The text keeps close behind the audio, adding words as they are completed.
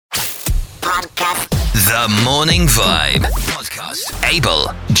podcast. The Morning Vibe podcast.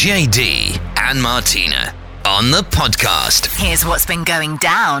 Abel, JD, and Martina on the podcast. Here's what's been going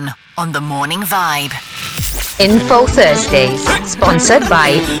down on The Morning Vibe. Info Thursdays, sponsored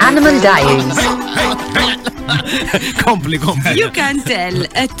by Animal Diaries. Compli. You can tell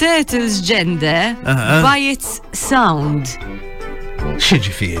a turtle's gender by its sound.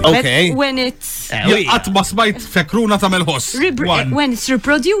 Xieġifieri? Okay. When it's Qatt ma smajt fekruna tagħmel ħoss. when it's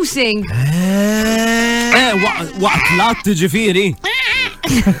reproducing. Waqt lat ġifieri.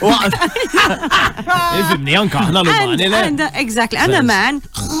 Ifimni anka aħna l-umani, le? Exactly. And a man.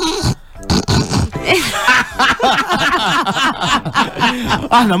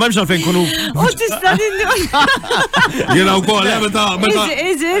 Aħna m'hemmx għalfejn kunu. Tista' Jiena wkoll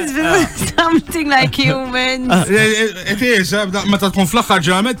Is something like human. It is, meta tkun fl-aħħar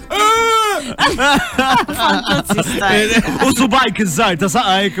ġamet. U subajk iż-żgħar ta'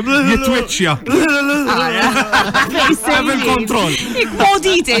 saqajk. Jitwiċċja. Have il-kontroll. More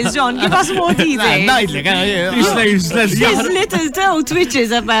details, John. Give us more details. Ngħidlek. His little toe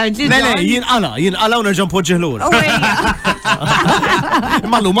twitches apparently. Le, jinqala u nerġa' npoġġih lura.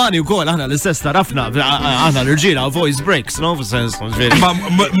 Ma l-umani wkoll aħna l-istess tarafna, aħna l-irġiela voice breaks, no? Ma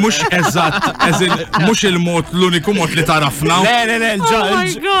mhux eżatt, mhux il-mod l-uniku mod li tarafna. Le,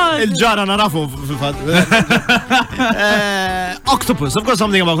 il-ġara narafu fil-fatt. Octopus, I've got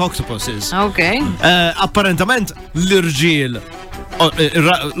something about octopuses. Okay. Apparentament l-irġiel,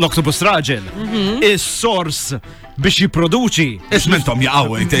 l-octopus raġel, is-sors biex jipproduċi. Ismentom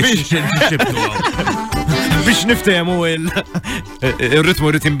jaqgħu Biex niftehmu il-ritmu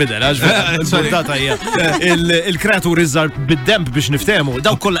rrit inbidel, il-soldata hija. Il-kreatur iżżar bid-demp biex niftehmu,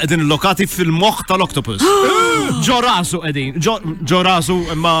 daw kollha qegħdin allokati fil-moħħ tal-octopus. Ġo rasu qegħdin, ġo rasu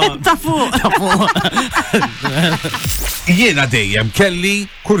imma Ta' fuq. Jiena dejjem kelli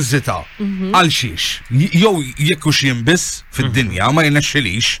kurzita għal xiex. Jew jekk hux jinbiss fid-dinja ma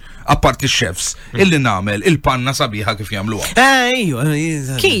jnexxilix apparti x-chefs illi nagħmel il-panna sabiħa kif jagħmluha.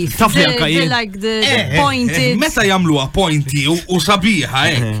 Kif? Tafli anka jien. Like the pointed. Meta jagħmluha pointy u sabiħa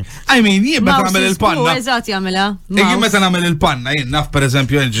hekk. I mean, jien meta nagħmel il-panna. Eżatt jagħmilha. Jien meta nagħmel il-panna jien naf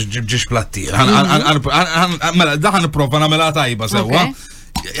pereżempju ġiex plattir. Mela daħan nipprova nagħmelha tajba sewwa.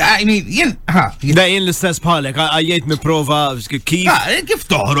 I mean, jien l-istess bħalek, għajjejt miprova kif. Kif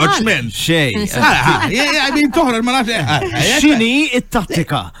toħroġ minn? Xej. I mean, toħroġ ma nafx. X'inhi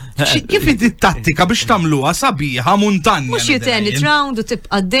it-tattika? Kif it-tattika biex tagħmluha sabiħa muntanja? Mhux jiturn it round u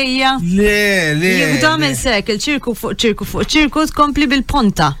tibqa' għaddejja. Le. Jieku tagħmel circle, ċirku fuq ċirku fuq ċirku tkompli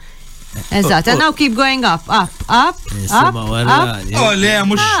bil-ponta. Eżatt, and now keep going up. Oh, le,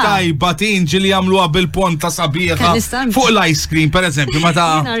 mux tajba tinġi li jamluha bil-ponta sabiħa fuq l-ice cream, per eżempju,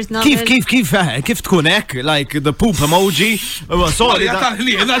 Kif tkun hekk, like the poop emoji. Sorry,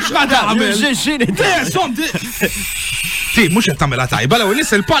 Ti, mux jett tamela tajba, l-għu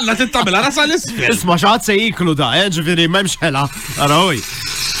nis il-panna t-tamela rasa l-isfel. Isma xaħat se jiklu da, ġifiri memx ħela, għarawj.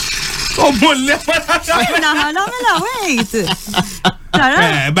 Mulli, mela, wait.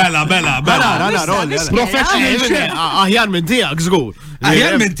 Bella. Professional chef. Aħjar minn tijak, zgur.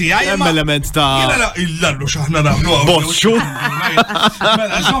 Aħjar minn tijak, jem element ta' il-lallu xaħna namlu. Bosċu.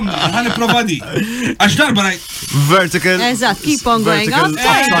 Mela, xomna, ħani provadi. Għax darba raj. Vertical. Eżatt, keep on going up.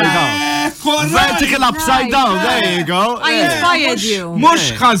 Upside down. Vertical upside down, there you go. I inspired you.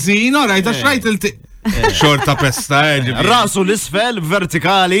 Mux ħazin, orajt, għax rajt il-ti. Xorta pesta, Rasu l-isfel,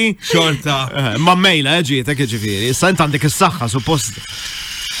 vertikali. Xorta. Ma mejla, ġietek ġifiri. Issa int għandek is-saħħa, suppost.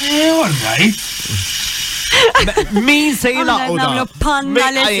 Alright. Min se jilaqgħu da? Għamlu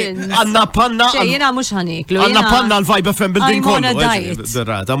panna lessons. Għanna panna. Xejjina mux ħaniklu. Għanna panna l-Vibe FM building I'm on a kollu. diet.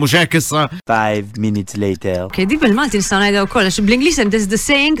 Dirrata, mux hekk issa. 5 minutes later. Okay, di bil-Malti nistaw ngħidha wkoll għax bl-Ingliż hemm there's the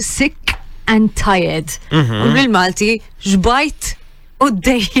saying sick and tired. U bil-Malti xbajt u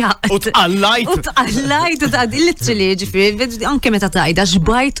d-dejja. U tqallajt. U literally ġifiri, anke meta tajda,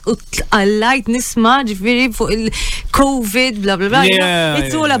 xbajt u tqallajt nisma ġifiri fuq il-COVID, bla bla bla.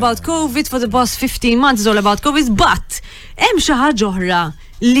 It's all about COVID for the past 15 months, it's all about COVID, but hemm xi ħaġa oħra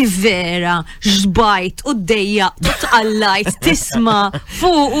li vera xbajt u d-dejja u tqallajt tisma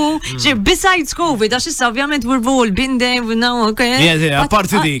fuqu besides COVID, għax issa ovvjament we're all been there, we know, okay? Yeah,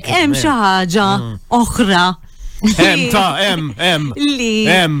 apparti dik. Hemm xi ħaġa oħra.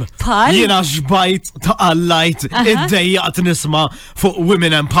 Jiena xbajt taqallajt id-dejjaqt nisma fuq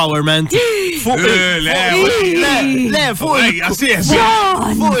women empowerment. Fuq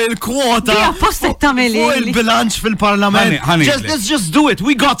il-kwota. tameli. Fuq il-bilanċ fil-parlament. Ħani- Let's just do it,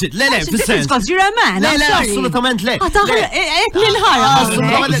 we got it. Le, fil-sens. Because you're a man. Le, assolutament le. Nil-ħara.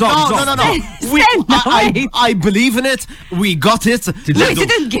 No. I believe in it. We got it. We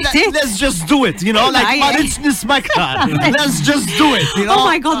didn't get it. Let's just do it. You know, like ma rridx nisma' iktar. Let's just do it. You know. Oh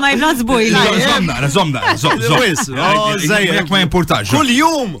my God, my blood's boiling. Zomna. Jek ma importax. Kull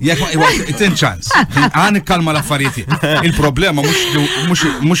jum. Tin ċans. Għan kalma l-affarijiet. Il-problema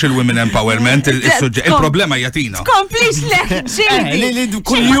mux il-women empowerment, il-problema jatina. Complete leħ,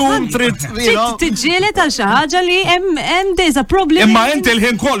 Kull jum trid. Tiġġielet għal xi ħaġa li hemm there's a problem. Imma inti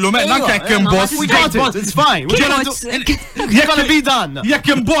l-ħin kollu, anke jekk imboss. We got it. It's fine. It's gonna be done. Jekk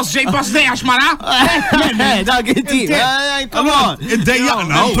imboss ġej boss dejjax mara. Dak inti. Come on.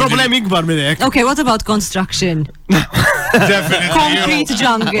 Id-dejjaqna. Problemi ikbar minn hekk. Okay, what about construction? Definitely. Complete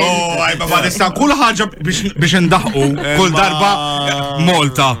jungle. Ma nista' kull ħaġa biex indaħqu kull darba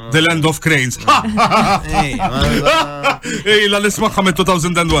Malta, the land of cranes. Ejla nismaħħa minn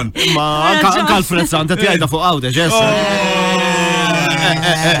 2001. Ma anka l-Frezzanta tjajda fuq għawda, ġessa.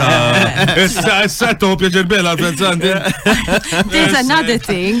 Issa top jaġerbela l-Frezzanti. There's another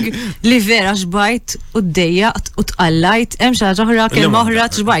thing li vera xbajt u d-dejjaqt u tqallajt, hemm xi ħaġa oħra kelma oħra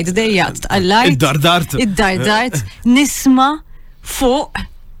xbajt dejjaqt tqallajt. Id-dardart. Id-dardart nisma' fuq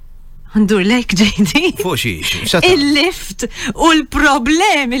għandur lejk ġejdi. Fuq xiex. Il-lift u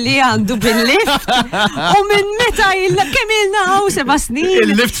l-problemi li għandu bil-lift u minn meta kemm ilna għaw 7 snin.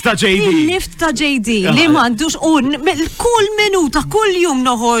 Il-lift ta' JD. Il-lift ta' JD li m'għandux u kull minuta, kull jum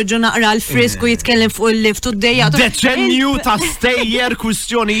noħorġu naqra l-frisku jitkellem fuq il-lift u d-dejjaqt. Deċenju ta' stejjer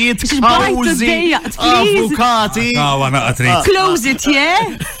kwistjonijiet kawzi, avukati. Għana għatrit. Close it, yeah?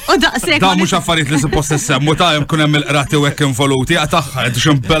 U daqsek. Da mux affarijiet li suppost semmu ta' jem kunem il-qrati u ekk involuti, għataħħa,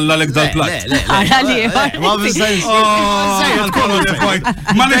 ximbella l-ek dal-plat. Għara li, Ma bizzajn.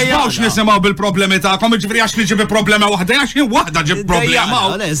 Ma nisbawx nisimaw bil-problemi ta' kom ġifri għax niġi problema wahda, għax jien wahda ġib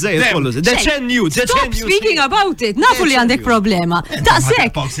problema. Deċenju. Stop speaking about it. Nafu li għandek problema.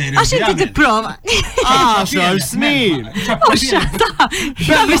 Daqsek, għax inti tipprova. 10 snin.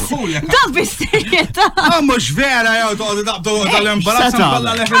 Da bis-serjetà. Mux vera, jow, toqdi daqdu dal-imbarazz.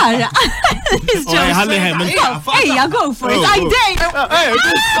 Għara. Ejja, go for it.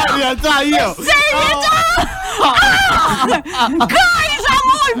 Guys,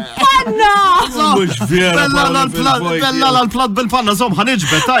 għamul panna! Mux vera. Bella l-plat bil-panna, zom,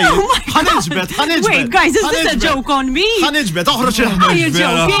 ħanġbet, ħanġbet. Wait, guys, is this a joke on me? ħanġbet, oħroċ Are you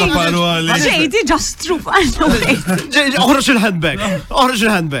joking? JD, just true. Oħroċ il-handbag.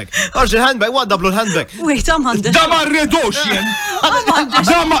 Għadda blu l-handbag. Wait, I'm under. Da ma rridux jien.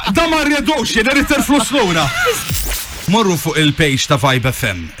 Da ma rridux jien, rrid il-flus l-ura. Morru fuq il-page ta' Vibe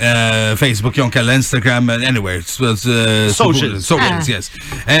FM, Facebook, jon kella Instagram, anywhere, socials, yes.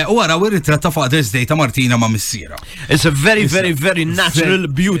 U għara u ritratt ta' Father's Day ta' Martina ma' missiera. It's a very, very, very natural,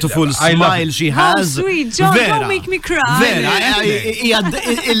 beautiful smile she has. Oh, sweet, John, don't make me cry. Vera,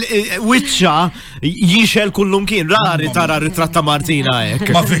 wicċa jixel kullum kien, rari tara ritratt ta' Martina ek.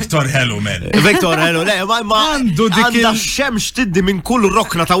 Ma' Victor Hello, man. Victor Hello, le, ma' għandu għanda xemx tiddi minn kull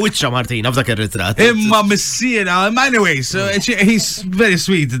rokna ta' wicċa Martina f'dak il-ritratt. Imma missiera, anyways, he's very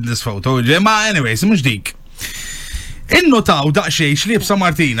sweet in this photo. Ma anyways, mux dik. Innotaw daqxej xlibsa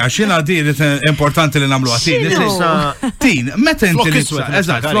Martina, xina dirit importanti li namlu għatin. Tin, meta inti libsa,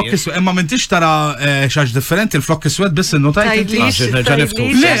 eżat, flok iswed, imma mintix tara xaġ differenti, il-flok iswed bis innotajt.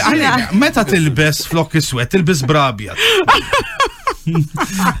 Le, meta tilbes flok iswed, tilbes brabjat.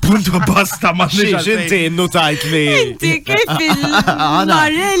 Punto basta ma nix inti innotajt li. Inti kif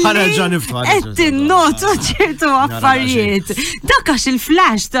il-Marelli et innotu ċertu affarijiet. Dakax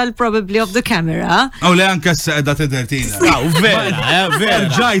il-flash tal-probably of the camera. Aw le anka s-sedda t-dertina. Vera.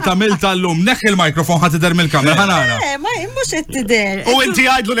 Ġaj tamil tal-lum, neħ il-mikrofon ħat t-der mill-kamera, ħanara. Ma mux et t-der. U inti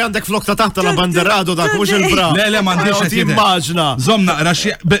għajdlu li għandek flok ta' taħta la banderado dak mux il-bra. Le, mandiċ et immaġna. Zomna,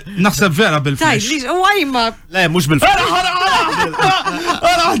 naħseb vera bil-flash. Tajt, għajma. Le, mux bil-flash.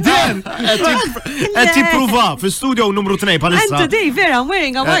 Għetti pruva fi-studio numru 2 palissa. And today, Vera, I'm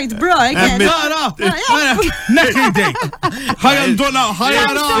wearing a white bra again. Neħi dej. Ħajandona,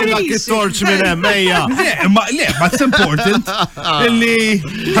 ħajara. Dak il-torċ minn emmejja. Le, but it's important. Illi,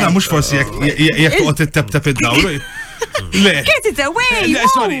 ħana mux forsi jek toqgħod it-tep id-dawru. Le. Get it away! Le,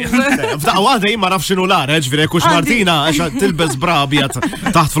 sorry. move. F'daqqa waħda jien ma nafx x'inhu lar, ġifieri kux Martina għax tilbes brabjat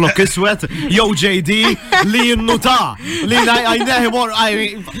taħt flok iswed, jew JD li jinnuta li għajneħi mor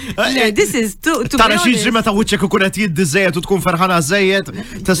No, this is to be tara xi honest. meta wiċċek ikun qed jiddiżejjed u tkun ferħana żejjed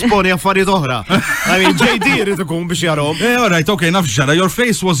tesponi affarijiet oħra. I mean JD irid ikun biex jarhom. All right, okay, nafx ġara, your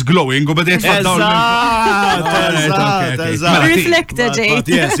face was glowing u bdejt Reflected, Jade.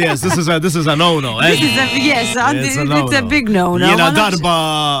 Yes, this is a no-no. This is a, yes, it's a big no-no. Jena Ma nafx-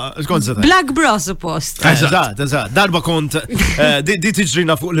 darba, xkont se Black bra suppost. Eżatt, darba kont, di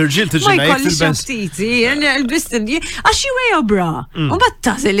tiġrina fuq l-irġil Ma tiġrina jek jkolli fil-bens. xaftiti, l-bistin, għax jweja bra. U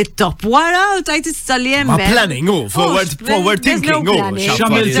battażel il-top wara u tajt istalli Ma jemmen. planning, forward thinking,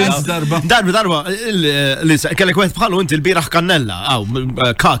 X'għamilt int darba? Darba, kellek wet bħalu inti l-biraħ kannella,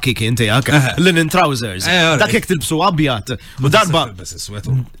 għaw, kaki kien tijak, linen trousers. Dak jek tilbsu abjat. U darba,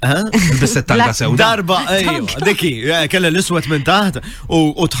 Bisset tanga sew. darba, diki, kelle l-iswet minn taħt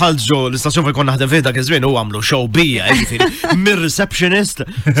u tħalġu l-istazzjon fej konna ħdem fih dak iż-żmien u għamlu show bija, mir-receptionist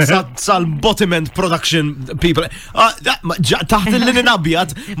sal-bottom end production people. Taħt il-linin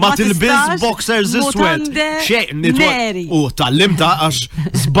abjat ma tilbiż boxers iswed. Neri. U tal-limta għax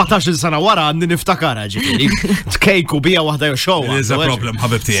 17 sena wara għandi niftakara ġifiri. Tkejku bija wahda show. It is a problem,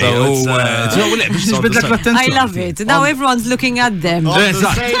 ħabib tiegħi. So it's, Biex so nixbidlek it's- l-attenzjoni. I love it. Now everyone's looking at them. On the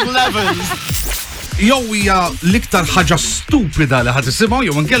Eżatt. same levels. Jew hija l-iktar ħaġa stupida li ħad isimgħu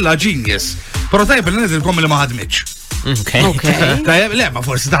jew inkella genius. Però tajb li nidilkom li ma ħadmitx. Okay. Tajb, le, ma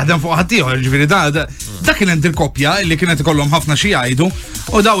forsi taħdem fuq ħaddieħor, ġifieri da kienet il-koppja li kienet ikollhom ħafna xi jgħidu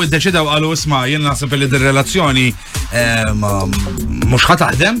u daw iddeċidew qalu isma' jien naħseb li dir-relazzjoni mhux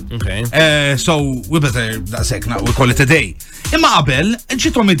ħataħdem. So we better daqshekk we call it a day. Imma qabel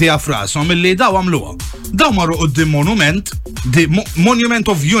ġiethom idea f'rashom illi daw għamluha. Daw marru quddiem monument, the Monument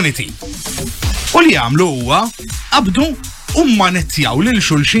of Unity. U li għamlu huwa qabdu umma nettjaw lil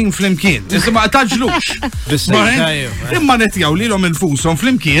xulxin flimkien. Issa ma taġlux. Imma nettjaw lilhom infushom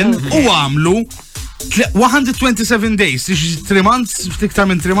flimkien u għamlu 127 days, 3 months, iktar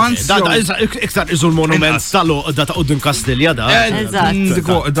minn 3 months. Iktar iżu l-monument tal-lu da ta' Uddin Kastilja da.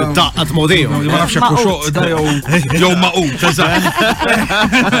 Ta' Atmodiju. Ma nafx jekk xoqda jew maqut,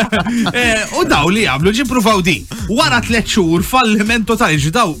 U daw li għamlu ġipruvaw di. Wara 3 xhur falliment totali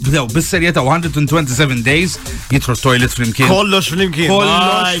ġidaw bdew bis-serjetà 127 days jitru toilet flimkien. Kollox flimkien. Kollox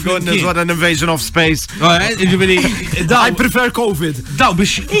My goodness, flimkien. what an invasion of space. I I prefer COVID. daw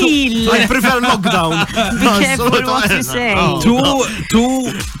biex I prefer lockdown. Be careful what you say.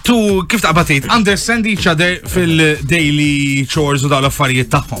 to kif taqbatit understand each other fil-daily chores u daw l-affarijiet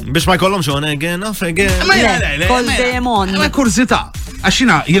tagħhom. Biex ma jkollhom xon again, off again. Kol dejjem on. Ma kurzita,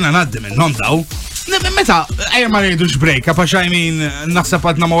 għaxina jena naddi minnom daw. Meta, ejja ma rridux break, għax min naħseb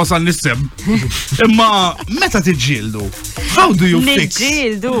għadna ma wasal nissib. Imma, meta tiġġieldu? How do you fix?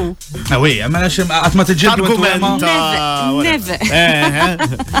 Nġildu. Għawija, ma naxim, għat ma tiġġieldu Argumenta. Never. Eh,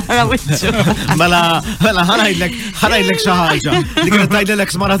 Mela ħanajdlek xaħġa. Li kienet tajdlek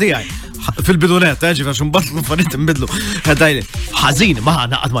smara tijaj. Fil-bidunet, ġifra xumbat l-farit imbidlu. Għaddajli, ħazin,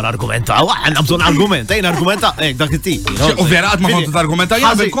 maħna għadma l-argumenta. Għanna bżon argumenta, jina argumenta, dak it-tip. U vera għat ma kontu d-argumenta,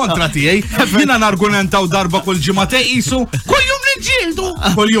 jena bil-kontra tijaj, jena n-argumenta u darba kull ġimate jisu, kull jum nġildu.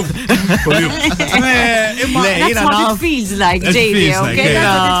 Kull jum. That's what it feels like, JD, okay? That's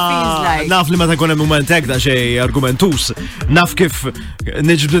what it feels like. Naf li meta jkun hemm moment hekk da xej argumentus. Naf kif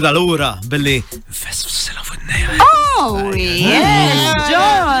niġbdu dal-ura billi fess f'sila fuq Oh, yes,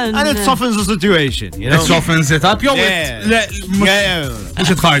 John. And it softens the situation, you know? It softens it up, mux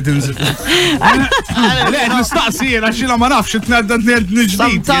it hardens it. Le, nistaqsija, għaxina ma nafx, it-nedda nġdid.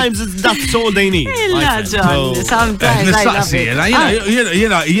 Sometimes that's all they need. Illa, John, sometimes I love it.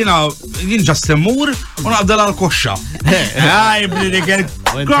 Nistaqsija, jien ġast immur u naqbda l-koxxa. Aj, bli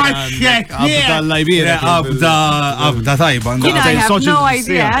Abda tajba. You know, I have social no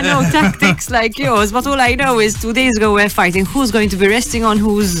idea. I know tactics like yours, but all I know is 2 days ago we're fighting who's going to be resting on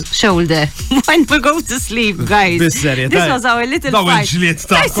whose shoulder when we go to sleep, guys. This was our little Daw fight. il-ġliet I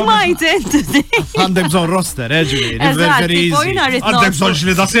tagħkom. smite today. Għandek bżon roster, ġili. Eżatt, Very tipo, easy. jina rrit Għandek bżon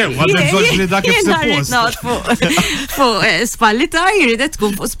ġlieda sew, għandek bżon ġlieda kif suppost. Fuq spalli ta' jiridet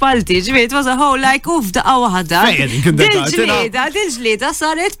tkun fuq spalti, ġivi, it was a whole like uf daqqa wahda. Ejja, din kien daqqa, Dil-ġlieda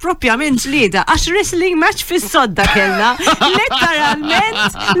saret propjament ġlieda, għax wrestling match fis-sodda kellna.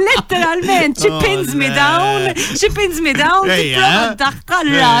 Literalment, she pins me down, tipprova daħħal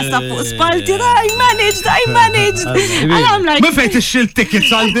rasa fuq spalti, I managed. And I'm like, Ma fejt ix-xil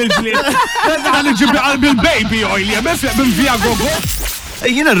tickets għal dil-ġlied. Għal ġibi għal bil-baby oil, ma fejt minn via gogo.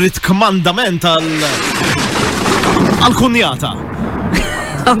 Jina rrit komandament għal-kunjata.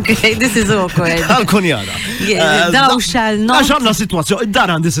 Okay, this is awkward. Għal-kunjata. Thou shall not. Għax għandna situazzjoni, dar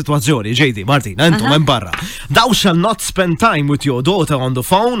għandi situazzjoni, JD, Martina, entom hemm barra. Thou shall not spend time with your daughter on the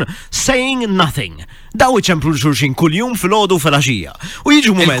phone saying nothing. Daw iċemplu xulxin kull-jum fil-ħodu fil-ħaxija. U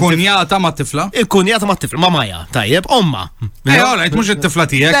jiġu moment. Il-kunjata ma' tifla? Il-kunjata ma' tifla, ma' Maja, tajjeb, omma. Alright, mux il-tifla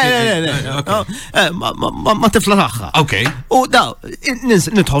tijek. Ma' tifla taħħa. Ok. U daw,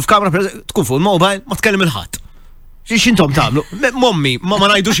 nidħol f'kamra, tkun fuq il-mobile, ma' tkellem il-ħadd. Xintom tamlu? Mommi, ma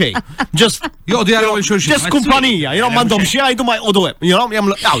najdu xej. Just Jodi għaraw il-xulxin. Just kumpanija, mandom xijajdu ma jgħodu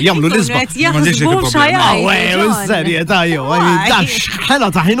jamlu l-izba. Jaħsbu xajaj. Serje, tajju, dax, ħela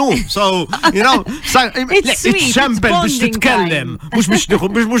taħinu. So, it's-xempel biex titkellem. Mux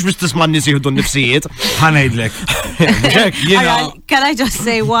biex tisman nisiħdu n-nifsijiet. Ħanajdlek. Can I just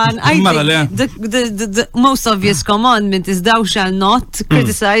say one? I think the most obvious commandment is thou shall not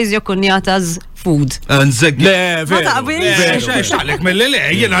criticize your kunjata's food. Nżeg. Le, Ma taqbilx. Xaħlek mill-li,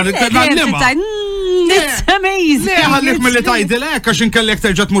 jena nallima. It's amazing. Le, għallek mill-li tajdilek, għax inkellek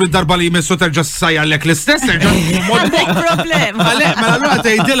terġa tmur id-darba li jmissu terġa s-sajjallek l-istess, terġa Big problem. Għallek, mela l-għura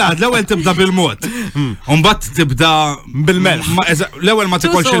tajdila, l-ewel tibda bil-mod. Umbat tibda bil-melħ. L-ewel ma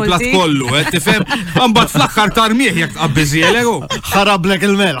tikolx il-plat kollu, tifem, umbat fl-axħar tarmiħ jek tqabbiżi jelegu. Ħarablek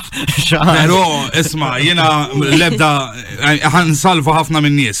il-melħ. Pero, isma, jena l-ebda, ħan salvu ħafna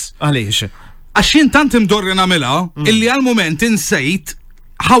minn nies. Għalix. Għaxin tant imdorri namela, illi għal-moment insejt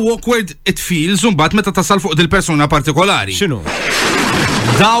how awkward it feels umbat meta tasal fuq dil-persuna partikolari. Xinu?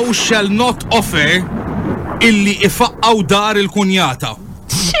 Thou shall not offer illi ifaqqaw dar il-kunjata.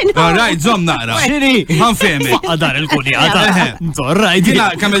 Alright, zom naqra. Xini? Għan femi. Faqqa dar il-kunjata. Alright.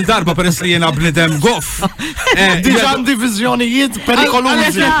 Jena kamil darba peress li jena bnidem goff. Diġan divizjonijiet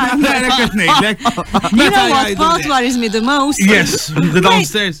perikolużi. You know what part worries me the most? Yes, the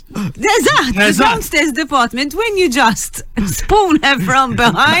downstairs. The downstairs department when you just spoon her from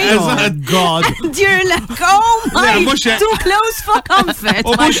behind. Oh God. And you're like, oh my, Yeah, mux hekk. too close for comfort.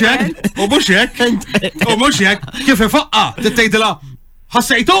 U muxek, kif ifaqqa, tittejdila,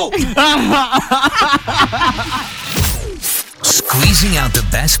 ħassejtu! Squeezing out the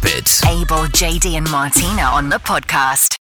best bits. Abel, JD, and Martina on the podcast.